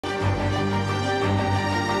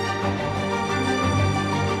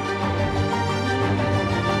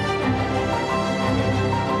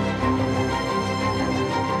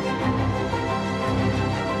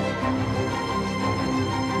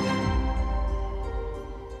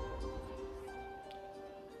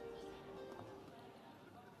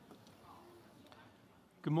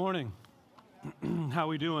Good morning. How are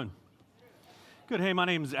we doing? Good. Hey, my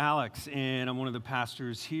name's Alex, and I'm one of the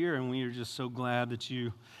pastors here, and we are just so glad that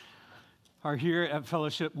you are here at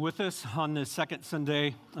fellowship with us on this second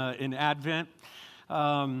Sunday in Advent.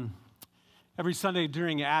 Every Sunday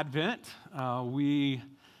during Advent, we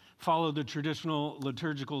follow the traditional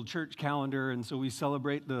liturgical church calendar, and so we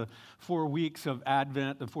celebrate the 4 weeks of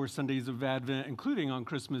Advent, the 4 Sundays of Advent, including on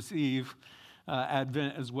Christmas Eve.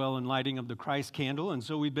 Advent as well, and lighting of the Christ candle. And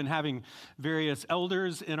so we've been having various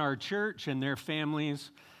elders in our church and their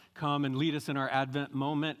families come and lead us in our Advent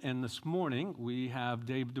moment. And this morning we have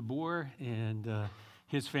Dave DeBoer and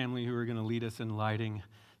his family who are going to lead us in lighting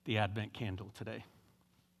the Advent candle today.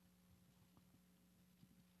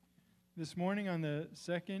 This morning on the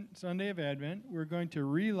second Sunday of Advent, we're going to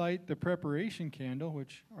relight the preparation candle,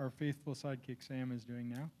 which our faithful sidekick Sam is doing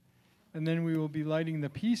now. And then we will be lighting the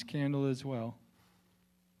peace candle as well.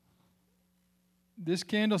 This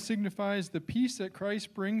candle signifies the peace that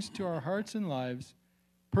Christ brings to our hearts and lives.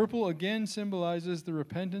 Purple again symbolizes the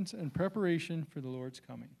repentance and preparation for the Lord's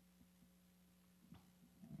coming.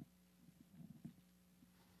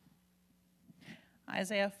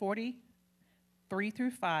 Isaiah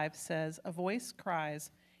 40:3-5 says, "A voice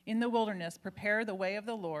cries, 'In the wilderness, prepare the way of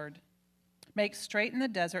the Lord. Make straight in the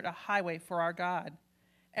desert a highway for our God.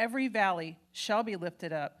 Every valley shall be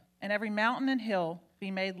lifted up, and every mountain and hill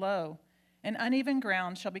be made low, and uneven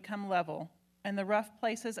ground shall become level, and the rough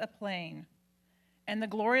places a plain. And the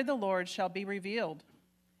glory of the Lord shall be revealed,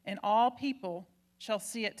 and all people shall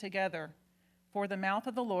see it together, for the mouth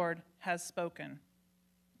of the Lord has spoken.'"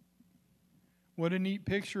 What a neat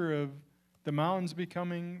picture of the mountains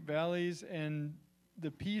becoming valleys and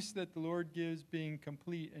the peace that the Lord gives being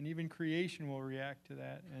complete, and even creation will react to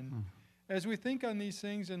that. And as we think on these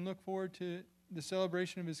things and look forward to the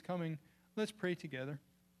celebration of His coming, let's pray together.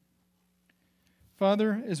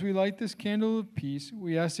 Father, as we light this candle of peace,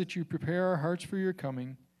 we ask that you prepare our hearts for your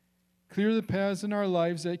coming, clear the paths in our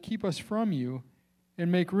lives that keep us from you, and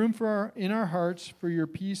make room in our hearts for your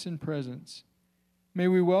peace and presence. May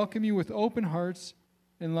we welcome you with open hearts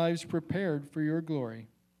and lives prepared for your glory.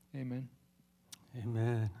 Amen.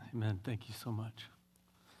 Amen. Amen. Thank you so much.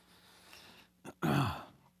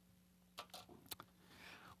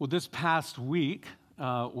 Well, this past week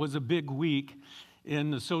was a big week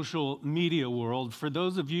in the social media world. For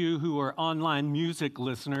those of you who are online music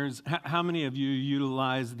listeners, how many of you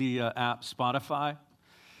utilize the app Spotify?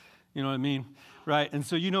 You know what I mean? Right? And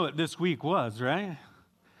so you know what this week was, right? It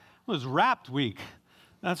was Wrapped Week.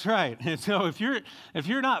 That's right. And so if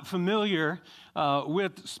you're not familiar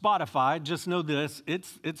with Spotify, just know this: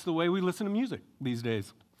 it's the way we listen to music these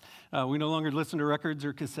days. We no longer listen to records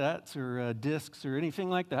or cassettes or discs or anything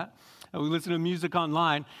like that. We listen to music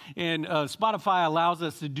online, and Spotify allows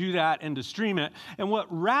us to do that and to stream it. And what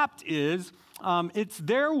Wrapped is, it's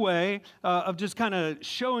their way of just kind of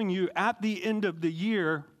showing you at the end of the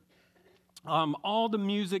year all the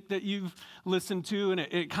music that you've listened to, and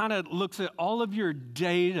it kind of looks at all of your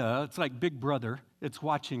data. It's like Big Brother. It's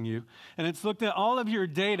watching you. And it's looked at all of your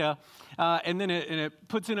data, and then it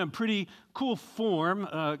puts in a pretty cool form,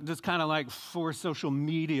 just kind of like for social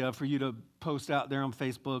media for you to post out there on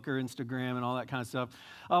Facebook or Instagram and all that kind of stuff.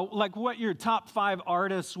 Like what your top 5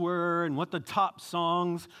 artists were and what the top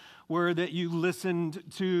songs were that you listened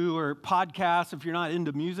to, or podcasts. If you're not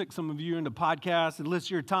into music, some of you are into podcasts. It lists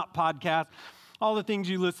your top podcasts, all the things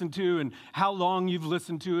you listen to and how long you've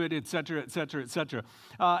listened to it, et cetera, et cetera, et cetera.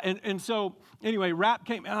 And so anyway, Wrapped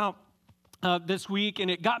came out this week, and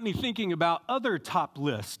it got me thinking about other top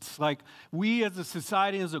lists. Like, we as a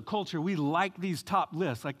society, as a culture, we like these top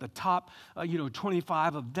lists, like the top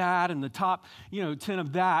 25 of that and the top 10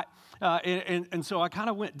 of that. And so I kind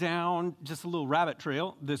of went down just a little rabbit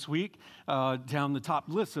trail this week, down the top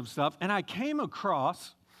list of stuff, and I came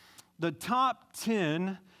across the top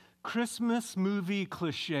 10 Christmas movie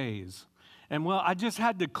cliches. And well, I just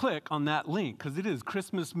had to click on that link because it is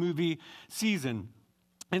Christmas movie season.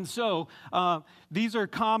 And so these are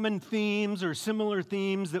common themes or similar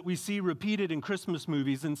themes that we see repeated in Christmas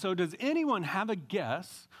movies. And so does anyone have a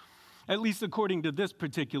guess, at least according to this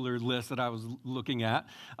particular list that I was looking at,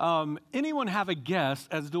 anyone have a guess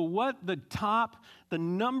as to what the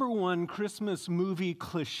number one Christmas movie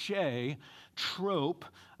cliche trope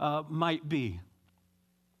might be?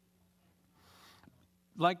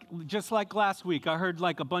 Just like last week, I heard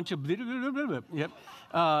like a bunch of yep.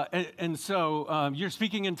 And so you're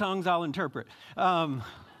speaking in tongues, I'll interpret. So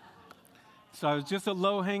it was just a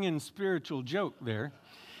low-hanging spiritual joke there.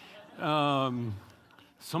 Some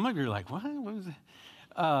of you are like, what was it?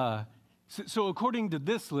 So according to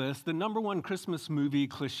this list, the number one Christmas movie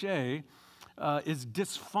cliche is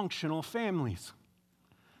dysfunctional families.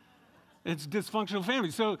 It's dysfunctional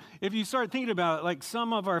families. So if you start thinking about it, like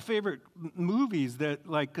some of our favorite movies that,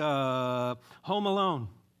 like Home Alone,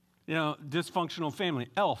 dysfunctional family.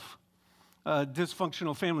 Elf,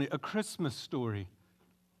 dysfunctional family. A Christmas Story,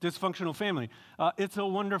 dysfunctional family. It's a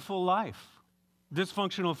Wonderful Life,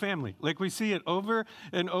 dysfunctional family. Like we see it over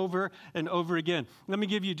and over and over again. Let me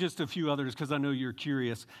give you just a few others because I know you're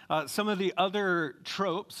curious. Some of the other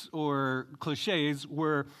tropes or cliches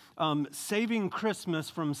were saving Christmas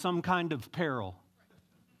from some kind of peril.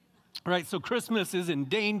 Right, so Christmas is in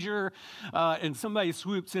danger, and somebody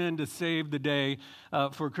swoops in to save the day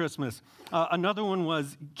for Christmas. Another one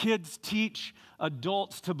was kids teach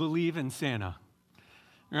adults to believe in Santa.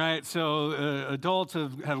 Right, so adults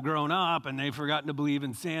have grown up and they've forgotten to believe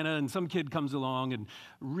in Santa, and some kid comes along and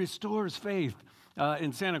restores faith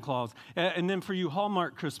in Santa Claus. And then for you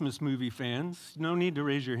Hallmark Christmas movie fans, no need to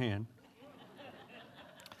raise your hand.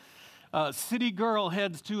 City girl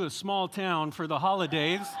heads to a small town for the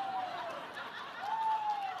holidays.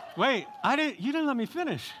 Wait, you didn't let me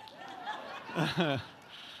finish.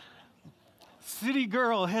 City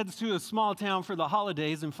girl heads to a small town for the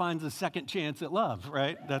holidays and finds a second chance at love,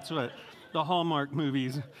 right? That's what the Hallmark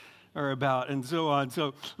movies are about, and so on.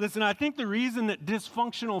 So listen, I think the reason that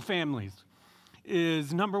dysfunctional families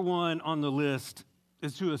is number one on the list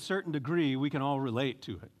is, to a certain degree, we can all relate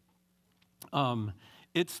to it.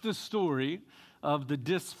 It's the story of the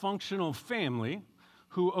dysfunctional family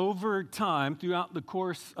who over time, throughout the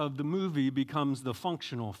course of the movie, becomes the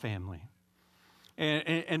functional family.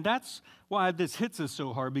 And that's why this hits us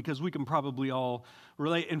so hard, because we can probably all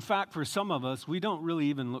relate. In fact, for some of us, we don't really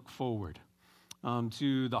even look forward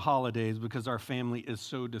to the holidays because our family is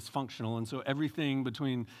so dysfunctional. And so everything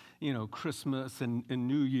between, Christmas and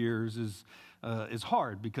New Year's is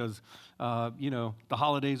hard because, the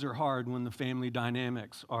holidays are hard when the family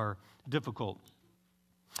dynamics are difficult.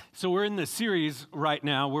 So we're in this series right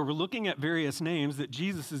now where we're looking at various names that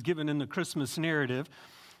Jesus has given in the Christmas narrative.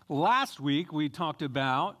 Last week, we talked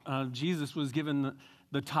about Jesus was given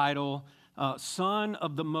the title Son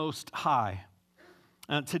of the Most High.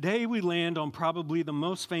 Today, we land on probably the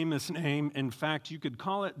most famous name. In fact, you could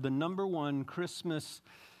call it the number one Christmas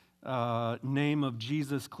name of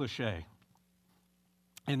Jesus cliche.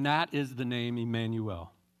 And that is the name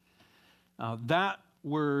Emmanuel. That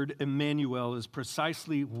word, Emmanuel, is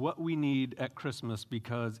precisely what we need at Christmas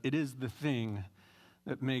because it is the thing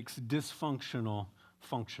that makes dysfunctional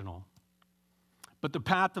functional. But the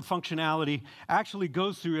path to functionality actually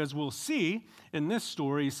goes through, as we'll see in this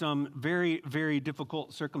story, some very, very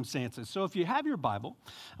difficult circumstances. So if you have your Bible,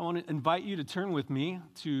 I want to invite you to turn with me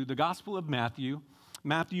to the Gospel of Matthew,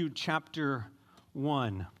 Matthew chapter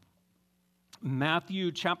 1.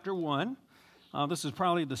 Matthew chapter 1. This is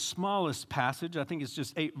probably the smallest passage. I think it's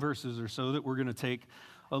just 8 verses or so that we're going to take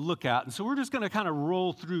a look at. And so we're just going to kind of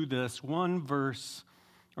roll through this one verse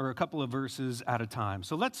or a couple of verses at a time.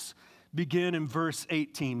 So let's begin in verse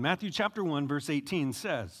 18. Matthew chapter 1, verse 18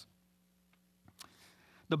 says,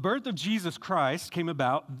 "The birth of Jesus Christ came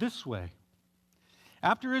about this way.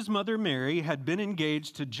 After his mother Mary had been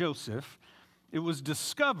engaged to Joseph, it was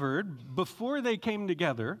discovered before they came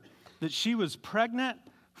together that she was pregnant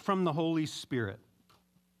from the Holy Spirit."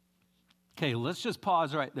 Okay, let's just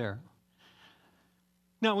pause right there.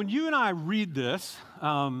 Now, when you and I read this,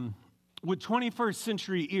 with 21st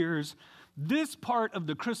century ears, this part of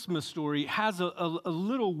the Christmas story has a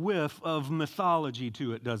little whiff of mythology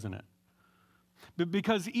to it, doesn't it? But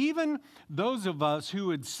because even those of us who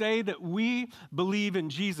would say that we believe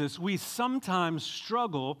in Jesus, we sometimes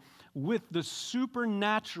struggle with the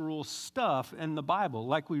supernatural stuff in the Bible,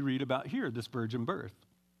 like we read about here, this virgin birth.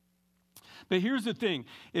 But here's the thing.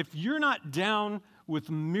 If you're not down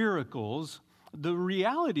with miracles, the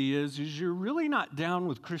reality is you're really not down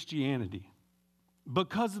with Christianity,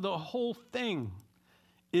 because the whole thing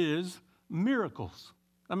is miracles.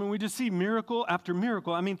 I mean, we just see miracle after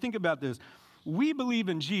miracle. I mean, think about this. We believe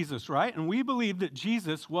in Jesus, right? And we believe that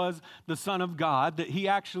Jesus was the Son of God, that he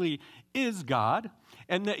actually is God,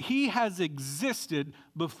 and that he has existed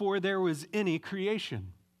before there was any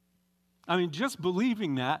creation. I mean, just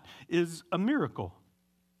believing that is a miracle.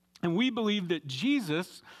 And we believe that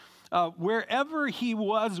Jesus, wherever he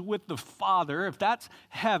was with the Father, if that's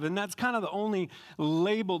heaven, that's kind of the only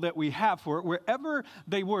label that we have for it, wherever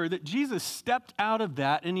they were, that Jesus stepped out of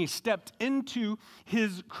that and he stepped into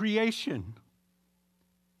his creation.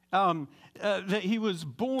 That he was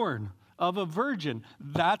born of a virgin,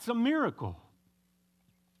 that's a miracle.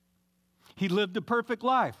 He lived a perfect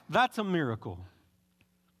life, that's a miracle.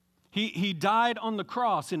 He died on the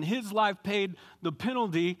cross, and his life paid the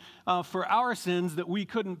penalty for our sins that we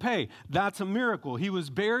couldn't pay. That's a miracle. He was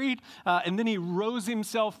buried, and then he rose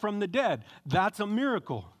himself from the dead. That's a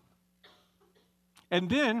miracle. And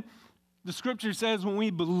then the scripture says when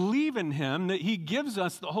we believe in him that he gives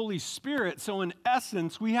us the Holy Spirit. So in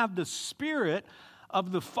essence, we have the Spirit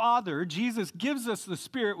of the Father. Jesus gives us the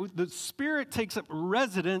Spirit. The Spirit takes up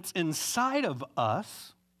residence inside of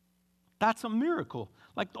us. That's a miracle.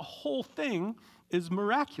 Like the whole thing is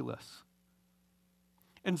miraculous.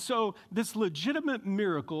 And so this legitimate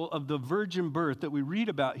miracle of the virgin birth that we read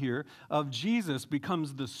about here of Jesus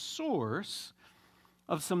becomes the source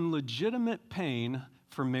of some legitimate pain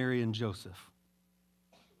for Mary and Joseph.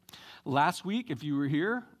 Last week, if you were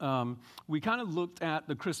here, we kind of looked at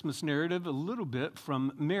the Christmas narrative a little bit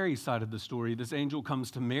from Mary's side of the story. This angel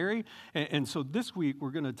comes to Mary, and so this week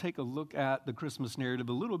we're going to take a look at the Christmas narrative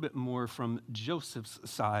a little bit more from Joseph's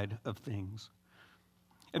side of things.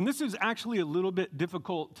 And this is actually a little bit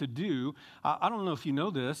difficult to do. I don't know if you know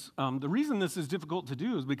this. The reason this is difficult to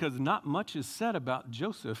do is because not much is said about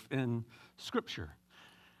Joseph in Scripture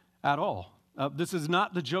at all. This is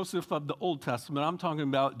not the Joseph of the Old Testament. I'm talking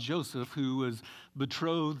about Joseph, who was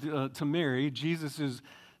betrothed to Mary, Jesus'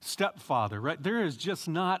 stepfather, right? There is just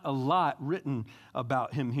not a lot written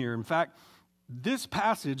about him here. In fact, this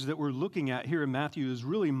passage that we're looking at here in Matthew is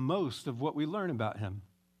really most of what we learn about him.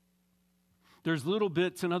 There's little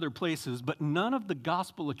bits in other places, but none of the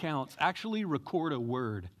gospel accounts actually record a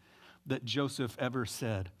word that Joseph ever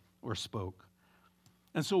said or spoke.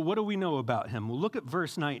 And so what do we know about him? Well, look at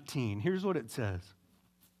verse 19. Here's what it says.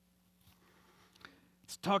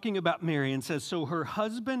 It's talking about Mary and says, so her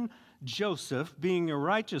husband Joseph, being a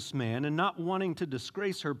righteous man and not wanting to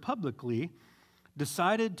disgrace her publicly,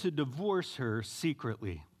 decided to divorce her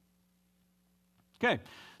secretly. Okay,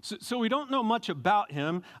 so we don't know much about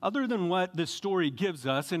him other than what this story gives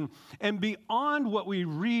us. And beyond what we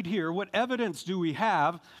read here, what evidence do we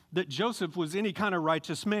have that Joseph was any kind of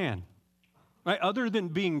righteous man? Right, other than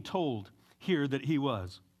being told here that he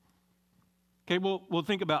was. Okay, we'll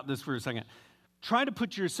think about this for a second. Try to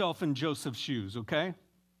put yourself in Joseph's shoes, okay?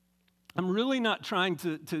 I'm really not trying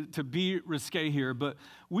to be risque here, but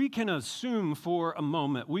we can assume for a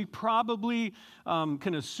moment, we probably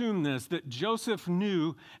can assume this, that Joseph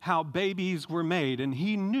knew how babies were made, and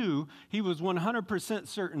he knew, he was 100%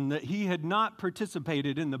 certain that he had not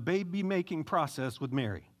participated in the baby-making process with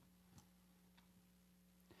Mary.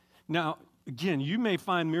 Now, again, you may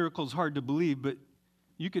find miracles hard to believe, but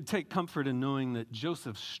you could take comfort in knowing that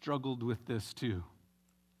Joseph struggled with this too.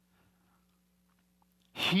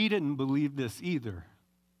 He didn't believe this either.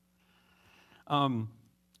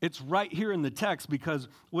 It's right here in the text because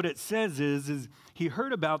what it says is he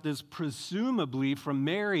heard about this presumably from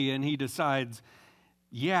Mary, and he decides,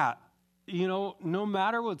 yeah, you know, no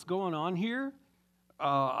matter what's going on here,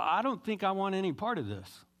 I don't think I want any part of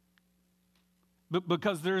this. But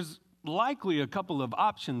because there's likely a couple of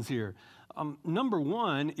options here. Number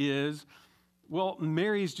one is, well,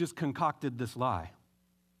 Mary's just concocted this lie.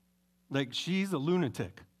 Like, she's a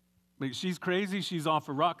lunatic. Like, she's crazy. She's off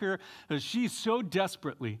a rocker. She so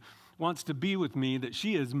desperately wants to be with me that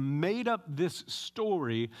she has made up this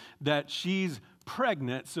story that she's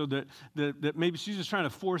pregnant so that maybe she's just trying to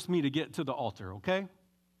force me to get to the altar, okay?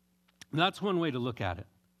 And that's one way to look at it.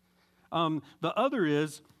 The other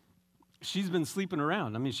is, she's been sleeping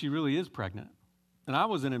around. I mean, she really is pregnant. And I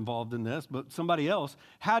wasn't involved in this, but somebody else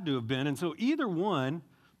had to have been. And so either one,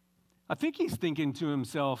 I think he's thinking to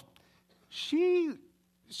himself, she's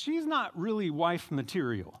not really wife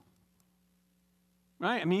material.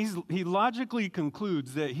 Right? I mean, he logically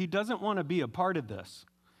concludes that he doesn't want to be a part of this.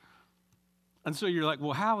 And so you're like,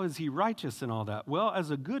 well, how is he righteous and all that? Well,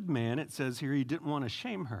 as a good man, it says here he didn't want to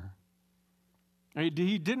shame her. Right?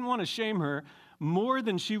 He didn't want to shame her more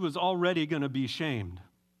than she was already going to be shamed.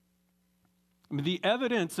 I mean, the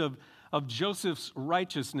evidence of Joseph's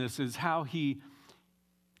righteousness is how he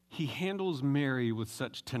handles Mary with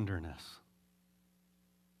such tenderness.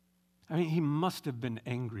 I mean, he must have been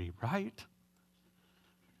angry, right?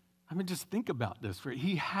 I mean, just think about this.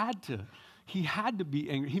 He had to be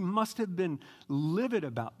angry. He must have been livid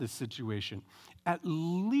about this situation. At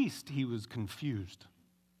least he was confused.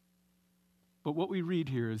 But what we read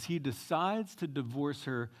here is he decides to divorce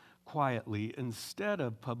her quietly instead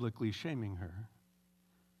of publicly shaming her.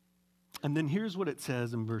 And then here's what it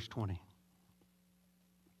says in verse 20.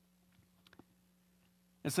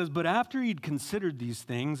 It says, but after he'd considered these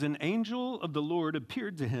things, an angel of the Lord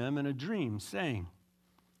appeared to him in a dream, saying,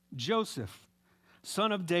 Joseph,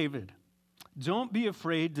 son of David, don't be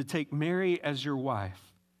afraid to take Mary as your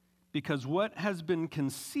wife, because what has been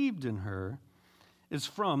conceived in her is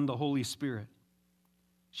from the Holy Spirit.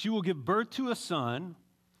 She will give birth to a son,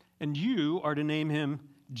 and you are to name him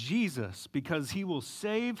Jesus, because he will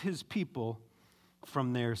save his people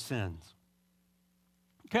from their sins.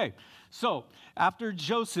 Okay, so after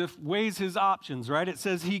Joseph weighs his options, right, it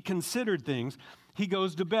says he considered things, he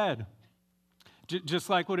goes to bed. Just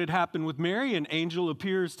like what had happened with Mary, an angel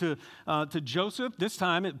appears to Joseph. This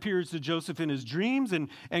time it appears to Joseph in his dreams and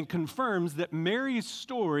confirms that Mary's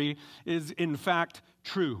story is in fact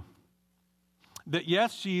true. That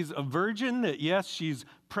yes, she's a virgin, that yes, she's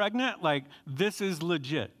pregnant, like this is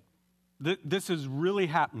legit. This is really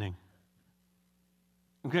happening.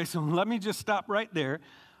 Okay, so let me just stop right there.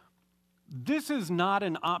 This is not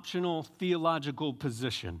an optional theological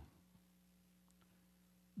position.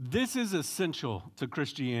 This is essential to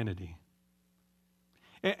Christianity.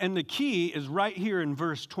 And the key is right here in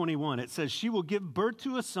verse 21. It says, she will give birth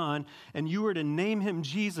to a son, and you are to name him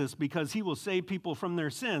Jesus because he will save people from their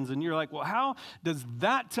sins. And you're like, well, how does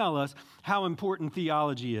that tell us how important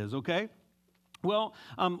theology is, okay? Well,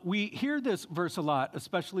 we hear this verse a lot,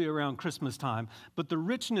 especially around Christmas time, but the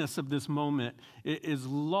richness of this moment is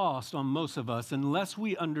lost on most of us unless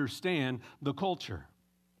we understand the culture.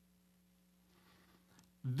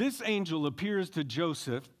 This angel appears to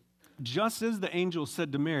Joseph just as the angel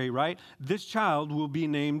said to Mary, right? This child will be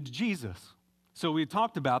named Jesus. So we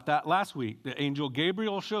talked about that last week. The angel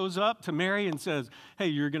Gabriel shows up to Mary and says, hey,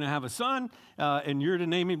 you're going to have a son, and you're to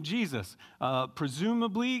name him Jesus.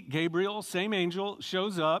 Presumably, Gabriel, same angel,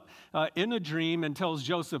 shows up in a dream and tells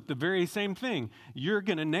Joseph the very same thing. You're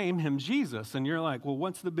going to name him Jesus. And you're like, well,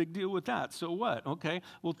 what's the big deal with that? So what? Okay,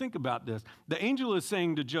 well, think about this. The angel is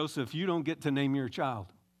saying to Joseph, you don't get to name your child.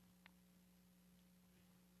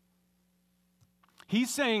 He's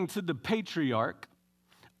saying to the patriarch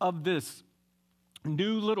of this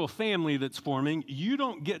new little family that's forming, you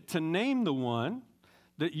don't get to name the one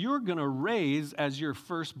that you're going to raise as your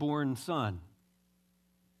firstborn son.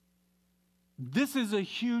 This is a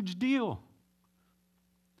huge deal.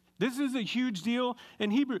 This is a huge deal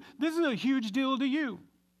in Hebrew. This is a huge deal to you.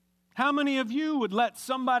 How many of you would let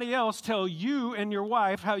somebody else tell you and your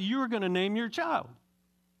wife how you're going to name your child?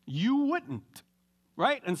 You wouldn't.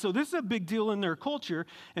 Right? And so this is a big deal in their culture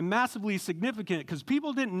and massively significant because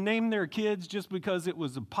people didn't name their kids just because it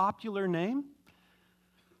was a popular name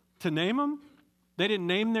to name them. They didn't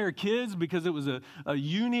name their kids because it was a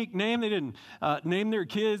unique name. They didn't name their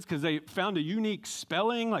kids because they found a unique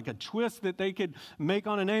spelling, like a twist that they could make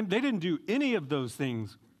on a name. They didn't do any of those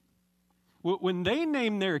things. When they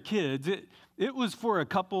named their kids, it was for a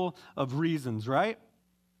couple of reasons, right?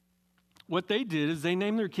 What they did is they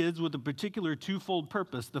named their kids with a particular twofold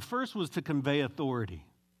purpose. The first was to convey authority.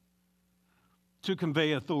 To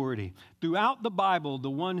convey authority. Throughout the Bible, the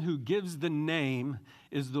one who gives the name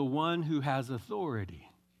is the one who has authority.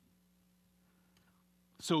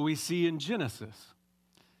 So we see in Genesis,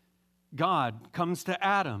 God comes to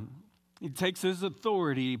Adam. He takes his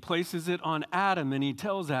authority, he places it on Adam, and he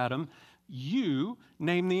tells Adam, you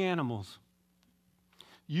name the animals.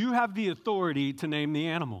 You have the authority to name the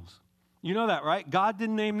animals. You know that, right? God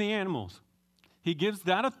didn't name the animals. He gives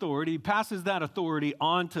that authority, passes that authority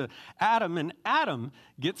on to Adam, and Adam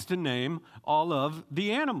gets to name all of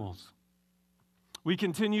the animals. We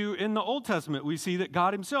continue in the Old Testament. We see that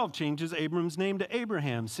God himself changes Abram's name to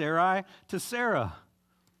Abraham, Sarai to Sarah.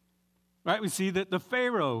 Right? We see that the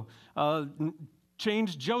Pharaoh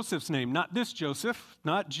changed Joseph's name. Not this Joseph,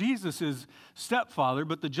 not Jesus' stepfather,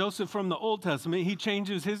 but the Joseph from the Old Testament. He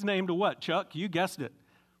changes his name to what, Chuck? You guessed it.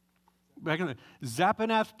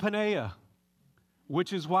 Zapanath Paneah,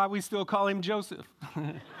 which is why we still call him Joseph.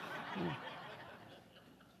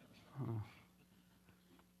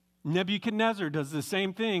 Nebuchadnezzar does the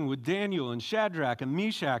same thing with Daniel and Shadrach and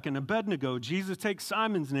Meshach and Abednego. Jesus takes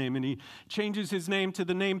Simon's name and he changes his name to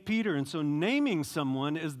the name Peter. And so naming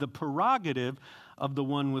someone is the prerogative of the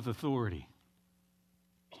one with authority.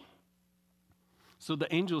 So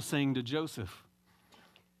the angel's saying to Joseph,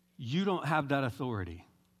 you don't have that authority.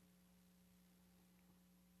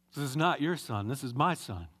 This is not your son. This is my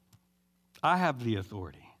son. I have the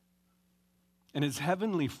authority. And his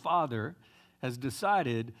heavenly Father has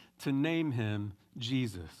decided to name him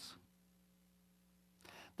Jesus.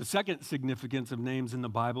 The second significance of names in the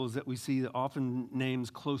Bible is that we see that often names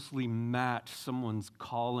closely match someone's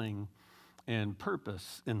calling and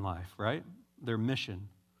purpose in life, right? Their mission.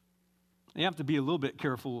 You have to be a little bit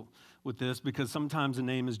careful with this because sometimes a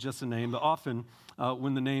name is just a name, but often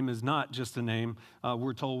when the name is not just a name,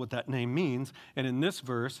 we're told what that name means. And in this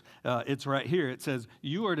verse, it's right here. It says,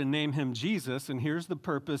 you are to name him Jesus, and here's the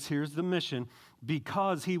purpose, here's the mission,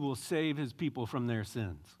 because he will save his people from their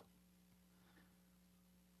sins.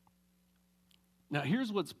 Now,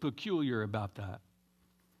 here's what's peculiar about that.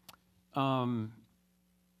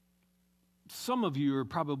 Some of you are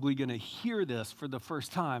probably going to hear this for the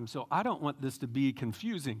first time, so I don't want this to be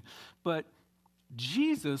confusing. But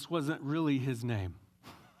Jesus wasn't really his name.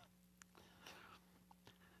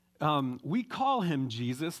 We call him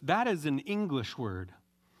Jesus. That is an English word.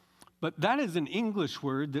 But that is an English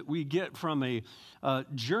word that we get from a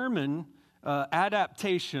German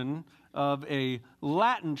adaptation of a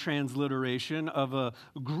Latin transliteration of a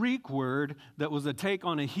Greek word that was a take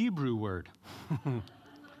on a Hebrew word.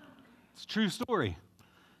 It's a true story.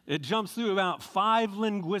 It jumps through about 5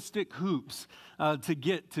 linguistic hoops to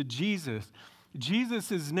get to Jesus.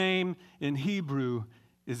 Jesus' name in Hebrew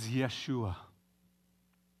is Yeshua.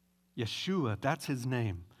 Yeshua, that's his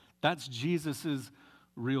name. That's Jesus'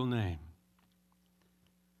 real name.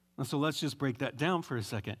 And so let's just break that down for a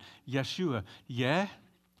second. Yeshua,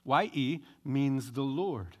 Y-E, means the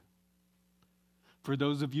Lord. For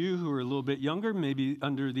those of you who are a little bit younger, maybe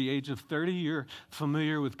under the age of 30, you're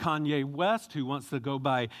familiar with Kanye West, who wants to go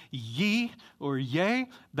by Ye or Ye.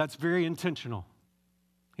 That's very intentional.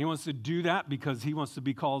 He wants to do that because he wants to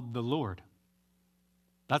be called the Lord.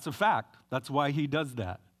 That's a fact. That's why he does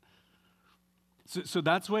that. So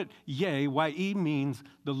that's what Ye, Y-E, means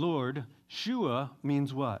the Lord. Shua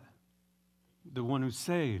means what? The one who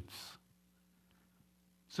saves.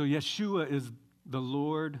 So Yeshua is the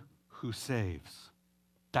Lord who saves.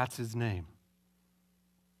 That's his name.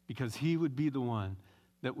 Because he would be the one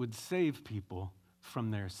that would save people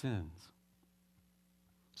from their sins.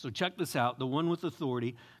 So check this out. The one with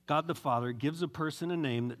authority, God the Father, gives a person a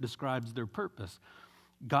name that describes their purpose.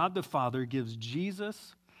 God the Father gives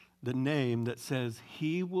Jesus the name that says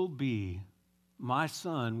he will be, my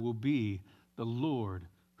son will be the Lord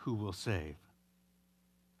who will save.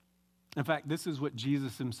 In fact, this is what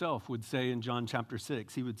Jesus himself would say in John chapter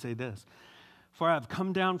 6. He would say this, for I have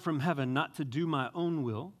come down from heaven not to do my own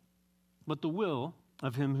will, but the will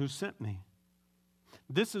of him who sent me.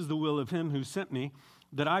 This is the will of him who sent me,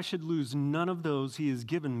 that I should lose none of those he has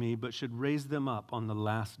given me, but should raise them up on the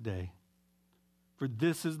last day. For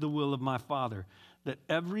this is the will of my Father, that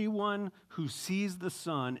everyone who sees the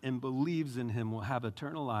Son and believes in him will have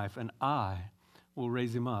eternal life, and I will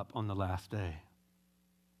raise him up on the last day.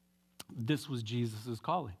 This was Jesus'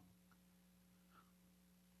 calling.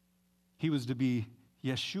 He was to be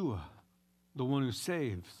Yeshua, the one who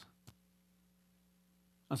saves.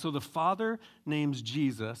 And so the Father names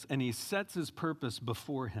Jesus, and he sets his purpose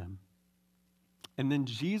before him. And then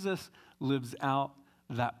Jesus lives out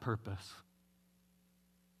that purpose.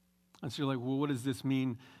 And so you're like, well, what does this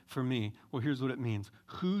mean for me? Well, here's what it means.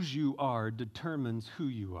 Whose you are determines who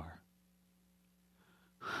you are.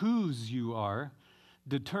 Whose you are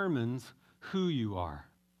determines who you are.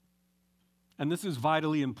 And this is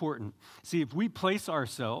vitally important. See, if we place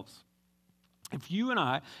ourselves, if you and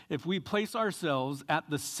I, if we place ourselves at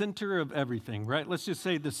the center of everything, right? Let's just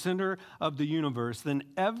say the center of the universe, then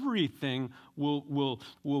everything will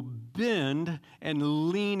bend and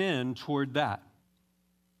lean in toward that.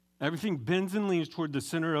 Everything bends and leans toward the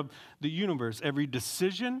center of the universe. Every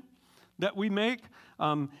decision that we make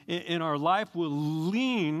in our life will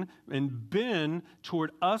lean and bend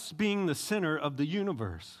toward us being the center of the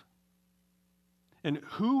universe. And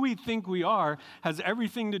who we think we are has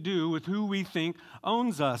everything to do with who we think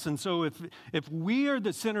owns us. And so if we are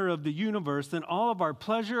the center of the universe, then all of our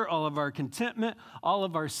pleasure, all of our contentment, all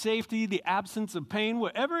of our safety, the absence of pain,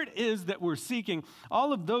 whatever it is that we're seeking,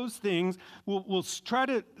 all of those things,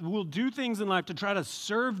 we'll do things in life to try to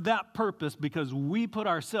serve that purpose because we put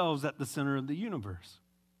ourselves at the center of the universe.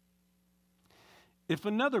 If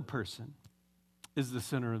another person is the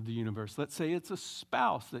center of the universe, let's say it's a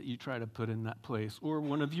spouse that you try to put in that place, or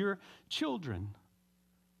one of your children,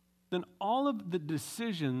 then all of the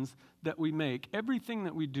decisions that we make, everything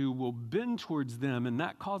that we do will bend towards them, and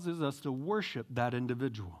that causes us to worship that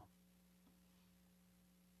individual.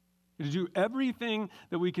 To do everything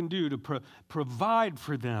that we can do to provide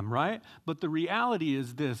for them, right? But the reality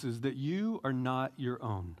is this, is that you are not your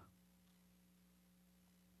own.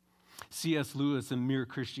 C.S. Lewis in Mere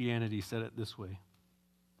Christianity said it this way.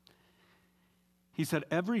 He said,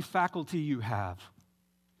 every faculty you have,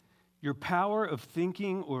 your power of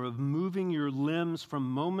thinking or of moving your limbs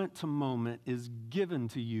from moment to moment is given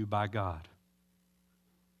to you by God.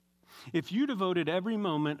 If you devoted every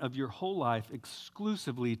moment of your whole life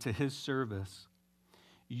exclusively to his service,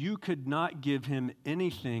 you could not give him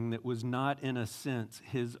anything that was not, in a sense,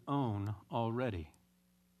 his own already.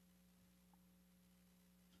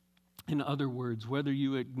 In other words, whether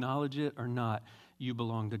you acknowledge it or not, you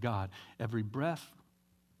belong to God. Every breath,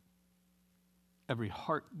 every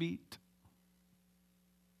heartbeat,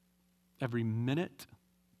 every minute,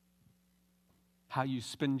 how you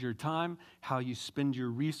spend your time, how you spend your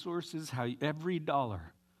resources, every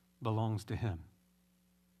dollar belongs to him.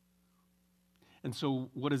 And so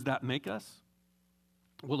what does that make us?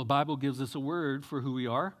 Well, the Bible gives us a word for who we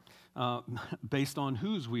are, based on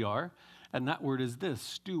whose we are, and that word is this: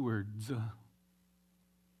 stewards.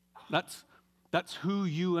 That's who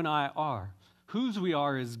you and I are. Whose we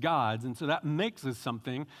are is God's, and so that makes us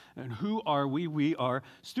something. And who are we? We are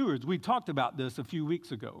stewards. We talked about this a few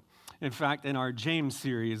weeks ago. In fact, in our James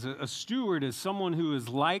series, a steward is someone who is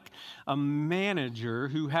like a manager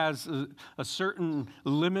who has a certain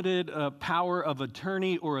limited power of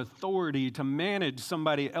attorney or authority to manage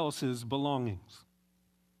somebody else's belongings.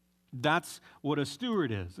 That's what a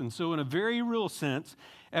steward is. And so in a very real sense,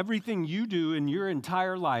 everything you do in your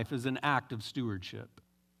entire life is an act of stewardship.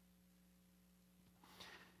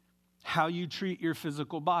 How you treat your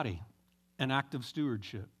physical body, an act of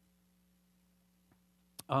stewardship.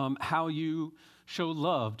 How you show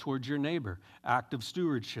love towards your neighbor, act of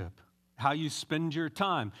stewardship. How you spend your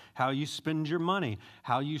time, how you spend your money,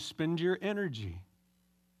 how you spend your energy.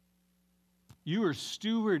 You are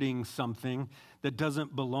stewarding something that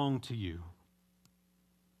doesn't belong to you.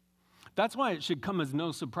 That's why it should come as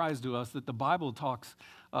no surprise to us that the Bible talks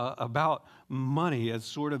about money as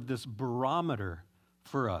sort of this barometer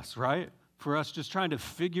for us, right? For us just trying to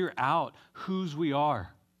figure out whose we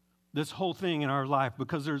are, this whole thing in our life,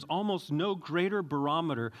 because there's almost no greater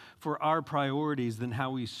barometer for our priorities than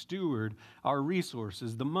how we steward our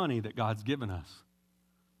resources, the money that God's given us.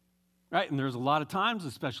 Right? And there's a lot of times,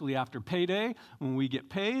 especially after payday, when we get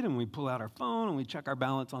paid and we pull out our phone and we check our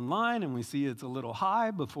balance online and we see it's a little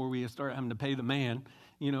high before we start having to pay the man,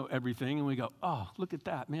 everything. And we go, oh, look at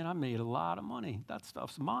that, man, I made a lot of money. That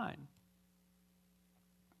stuff's mine.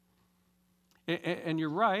 And you're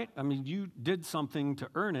right. I mean, you did something to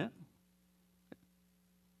earn it.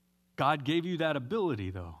 God gave you that ability,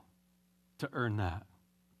 though, to earn that.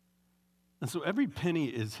 And so every penny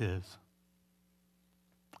is his.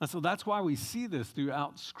 And so that's why we see this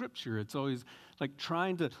throughout Scripture. It's always like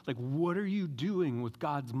trying to, what are you doing with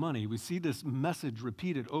God's money? We see this message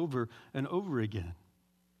repeated over and over again.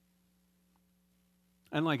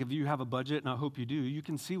 And if you have a budget, and I hope you do, you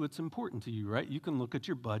can see what's important to you, right? You can look at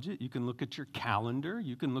your budget. You can look at your calendar.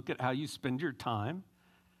 You can look at how you spend your time,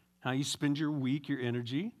 how you spend your week, your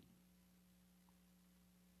energy.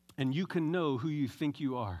 And you can know who you think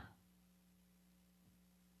you are.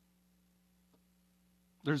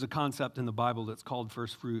 There's a concept in the Bible that's called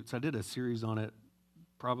first fruits. I did a series on it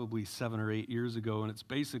probably 7 or 8 years ago, and it's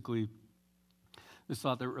basically this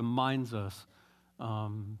thought that reminds us,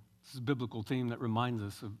 this is a biblical theme that reminds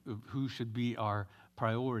us of who should be our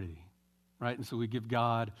priority, right? And so we give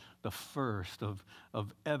God the first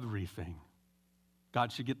of everything.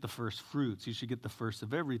 God should get the first fruits. He should get the first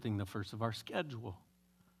of everything, the first of our schedule,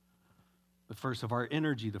 the first of our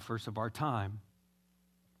energy, the first of our time.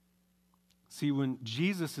 See, when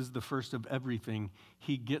Jesus is the first of everything,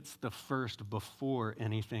 he gets the first before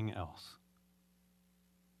anything else.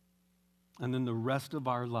 And then the rest of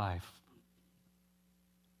our life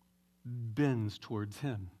bends towards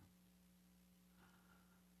him.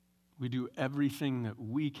 We do everything that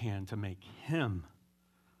we can to make him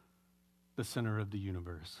the center of the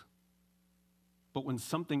universe. But when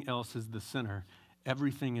something else is the center,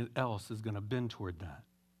 everything else is going to bend toward that.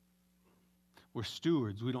 We're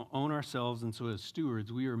stewards. We don't own ourselves, and so as stewards,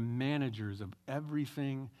 we are managers of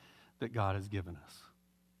everything that God has given us.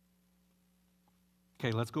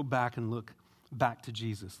 Okay, let's go back and look back to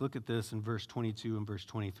Jesus. Look at this in verse 22 and verse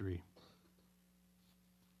 23.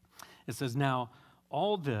 It says, "Now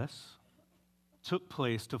all this took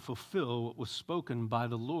place to fulfill what was spoken by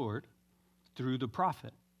the Lord through the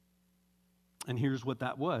prophet." And here's what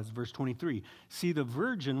that was, verse 23. "See, the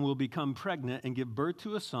virgin will become pregnant and give birth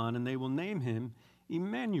to a son, and they will name him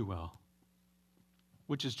Emmanuel,"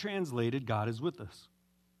 which is translated, God is with us.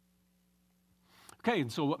 Okay,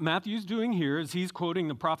 and so what Matthew's doing here is he's quoting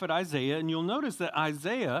the prophet Isaiah, and you'll notice that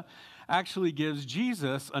Isaiah actually gives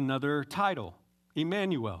Jesus another title,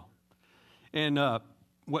 Emmanuel. And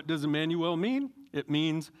what does Emmanuel mean? It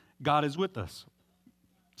means God is with us.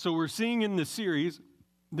 So we're seeing in this series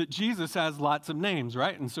that Jesus has lots of names,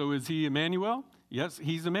 right? And so is he Emmanuel? Yes,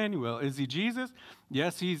 he's Emmanuel. Is he Jesus?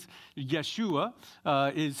 Yes, he's Yeshua.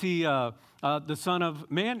 Is he the Son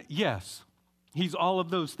of Man? Yes, he's all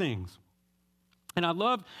of those things. And I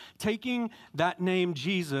love taking that name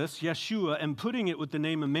Jesus, Yeshua, and putting it with the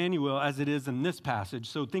name Emmanuel as it is in this passage.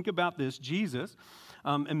 So think about this. Jesus,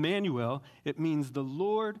 Emmanuel, it means the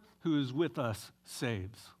Lord who is with us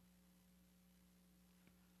saves.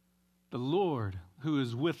 The Lord who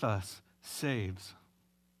is with us saves.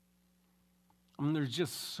 I mean, there's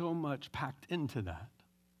just so much packed into that.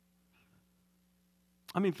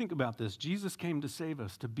 I mean, think about this. Jesus came to save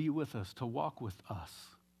us, to be with us, to walk with us.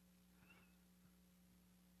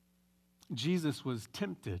 Jesus was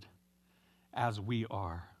tempted as we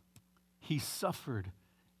are. He suffered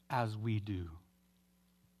as we do.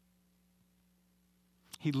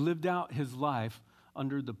 He lived out his life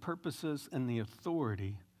under the purposes and the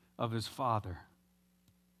authority of his Father.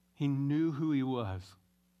 He knew who he was.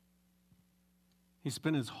 He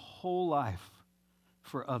spent his whole life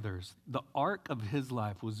for others. The arc of his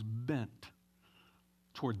life was bent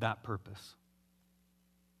toward that purpose.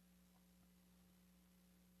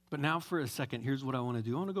 But now for a second, here's what I want to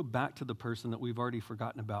do. I want to go back to the person that we've already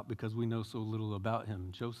forgotten about because we know so little about him,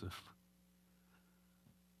 Joseph.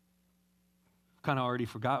 Kind of already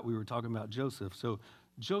forgot we were talking about Joseph. So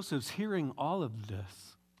Joseph's hearing all of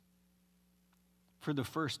this for the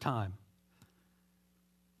first time.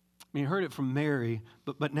 I mean, he heard it from Mary,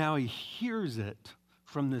 but now he hears it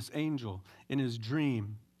from this angel in his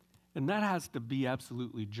dream. And that has to be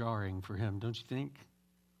absolutely jarring for him, don't you think?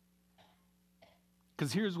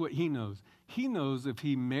 Because here's what he knows. He knows if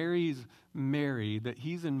he marries Mary that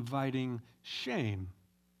he's inviting shame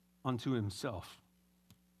onto himself.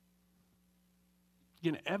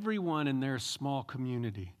 Again, everyone in their small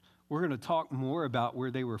community. We're going to talk more about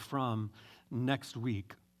where they were from next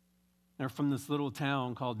week. They're from this little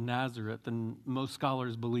town called Nazareth, and most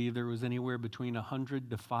scholars believe there was anywhere between 100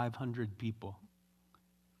 to 500 people.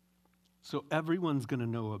 So everyone's going to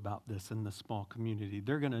know about this in the small community.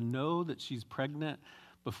 They're going to know that she's pregnant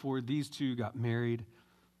before these two got married.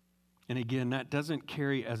 And again, that doesn't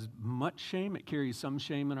carry as much shame. It carries some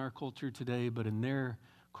shame in our culture today, but in their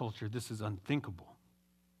culture, this is unthinkable.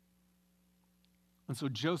 And so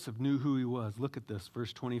Joseph knew who he was. Look at this,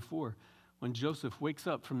 verse 24. When Joseph wakes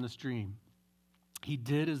up from this dream, he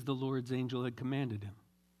did as the Lord's angel had commanded him.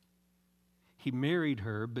 He married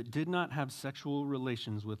her, but did not have sexual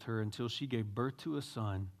relations with her until she gave birth to a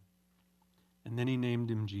son, and then he named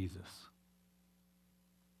him Jesus.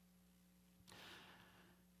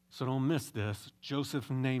 So don't miss this. Joseph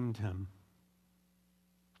named him.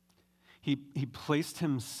 He placed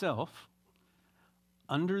himself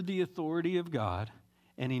under the authority of God,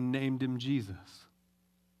 and he named him Jesus.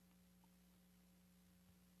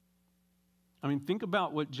 I mean, think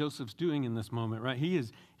about what Joseph's doing in this moment, right? He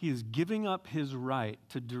is giving up his right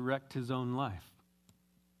to direct his own life.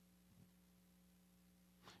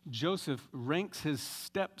 Joseph ranks his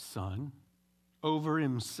stepson over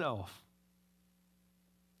himself.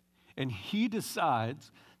 And he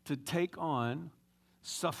decides to take on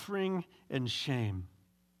suffering and shame.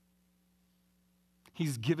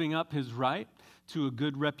 He's giving up his right to a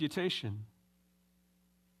good reputation.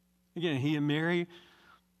 Again, he and Mary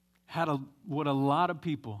had what a lot of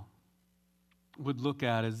people would look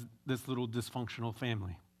at as this little dysfunctional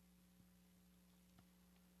family.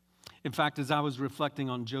 In fact, as I was reflecting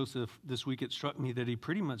on Joseph this week, it struck me that he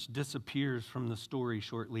pretty much disappears from the story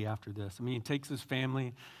shortly after this. I mean, he takes his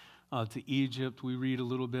family to Egypt. We read a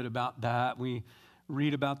little bit about that. We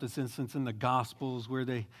read about this instance in the Gospels where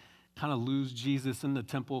they kind of lose Jesus in the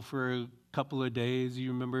temple for a couple of days.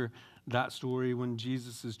 You remember that story when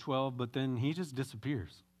Jesus is 12, but then he just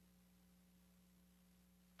disappears.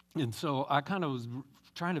 And so I kind of was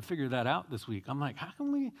trying to figure that out this week. I'm like, how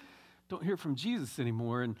come we don't hear from Jesus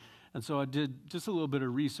anymore? And so I did just a little bit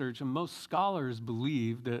of research, and most scholars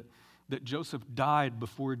believe that Joseph died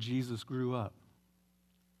before Jesus grew up.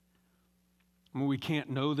 I mean, we can't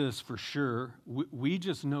know this for sure. We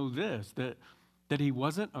just know this, that he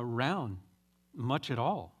wasn't around much at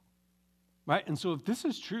all, right? And so if this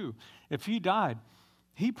is true, if he died,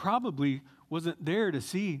 he probably wasn't there to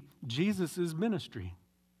see Jesus' ministry.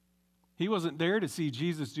 He wasn't there to see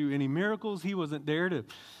Jesus do any miracles. He wasn't there to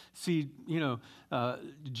see,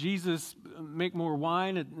 Jesus make more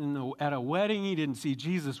wine at a wedding. He didn't see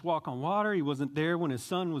Jesus walk on water. He wasn't there when his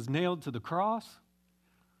son was nailed to the cross.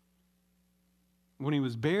 When he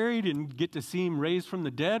was buried, he didn't get to see him raised from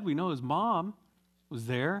the dead. We know his mom was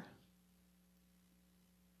there.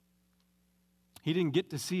 He didn't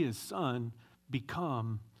get to see his son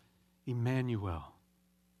become Emmanuel.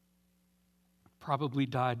 Probably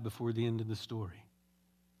died before the end of the story.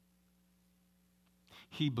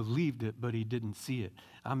 he believed it, but he didn't see it.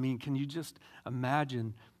 I mean, can you just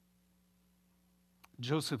imagine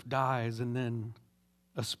Joseph dies, and then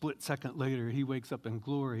a split second later, he wakes up in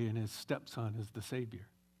glory, and his stepson is the Savior.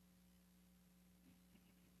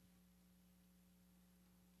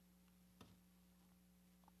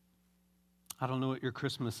 I don't know what your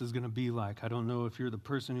Christmas is going to be like. I don't know if you're the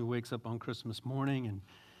person who wakes up on Christmas morning and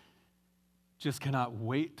just cannot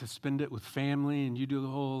wait to spend it with family, and you do the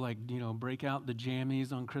whole, break out the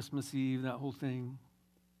jammies on Christmas Eve, that whole thing.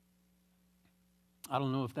 I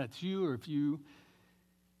don't know if that's you, or if you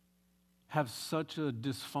have such a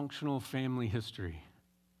dysfunctional family history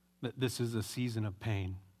that this is a season of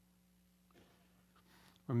pain.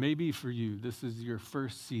 Or maybe for you, this is your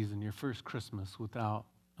first season, your first Christmas without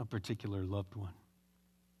a particular loved one.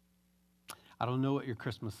 I don't know what your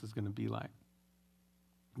Christmas is going to be like,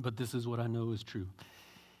 but this is what I know is true.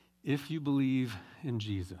 If you believe in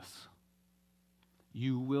Jesus,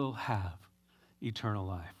 you will have eternal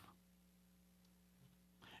life,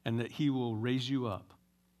 and that he will raise you up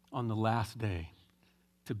on the last day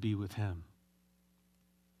to be with him.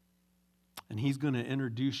 And he's going to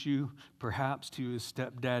introduce you perhaps to his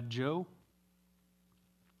stepdad Joe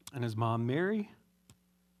and his mom Mary,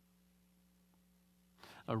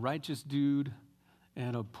 a righteous dude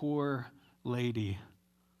and a poor lady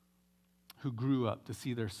who grew up to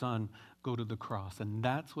see their son go to the cross. And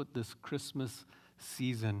that's what this Christmas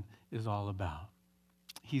season is all about.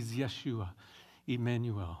 He's Yeshua,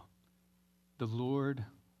 Emmanuel, the Lord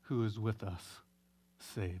who is with us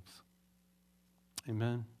saves.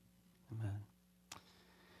 Amen. Amen.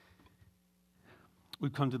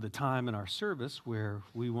 We've come to the time in our service where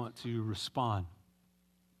we want to respond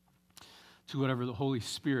to whatever the Holy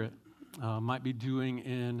Spirit might be doing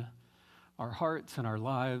in our hearts and our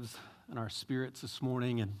lives and our spirits this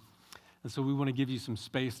morning. And so we want to give you some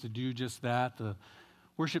space to do just that. The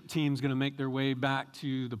worship team's going to make their way back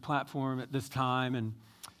to the platform at this time. And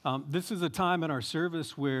this is a time in our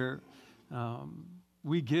service where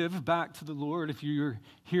we give back to the Lord. If you're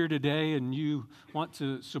here today and you want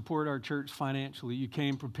to support our church financially, you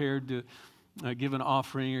came prepared to give an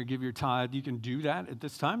offering or give your tithe, you can do that at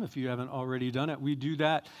this time if you haven't already done it. We do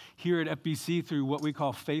that here at FBC through what we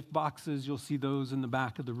call faith boxes. You'll see those in the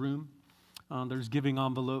back of the room. There's giving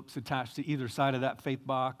envelopes attached to either side of that faith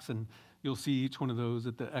box, and you'll see each one of those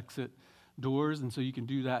at the exit doors, and so you can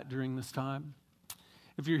do that during this time.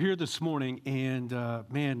 If you're here this morning and,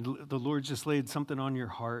 the Lord just laid something on your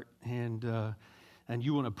heart and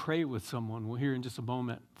you want to pray with someone, we'll hear in just a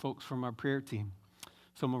moment folks from our prayer team.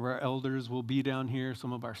 Some of our elders will be down here.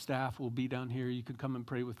 Some of our staff will be down here. You can come and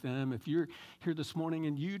pray with them. If you're here this morning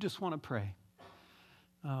and you just want to pray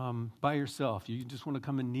by yourself, you just want to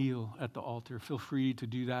come and kneel at the altar, feel free to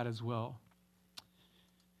do that as well.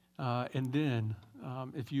 And then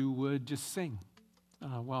if you would just sing.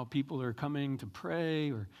 While people are coming to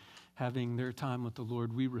pray or having their time with the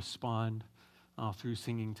Lord, we respond through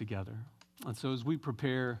singing together. And so as we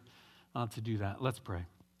prepare to do that, let's pray.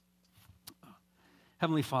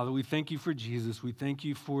 Heavenly Father, we thank you for Jesus. We thank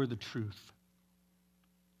you for the truth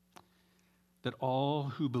that all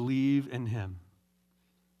who believe in him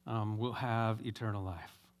will have eternal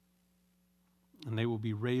life, and they will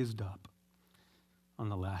be raised up on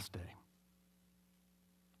the last day.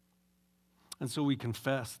 And so we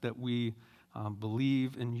confess that we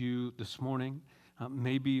believe in you this morning.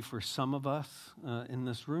 Maybe for some of us in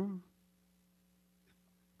this room,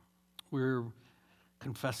 we're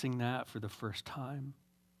confessing that for the first time.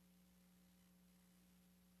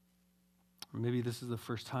 Or maybe this is the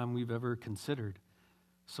first time we've ever considered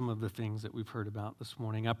some of the things that we've heard about this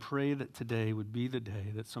morning. I pray that today would be the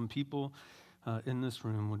day that some people in this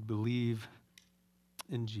room would believe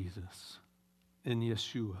in Jesus, in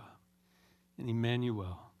Yeshua, in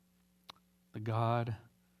Emmanuel, the God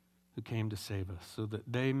who came to save us, so that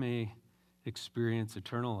they may experience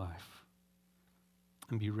eternal life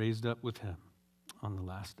and be raised up with him on the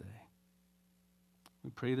last day.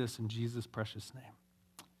 We pray this in Jesus' precious name.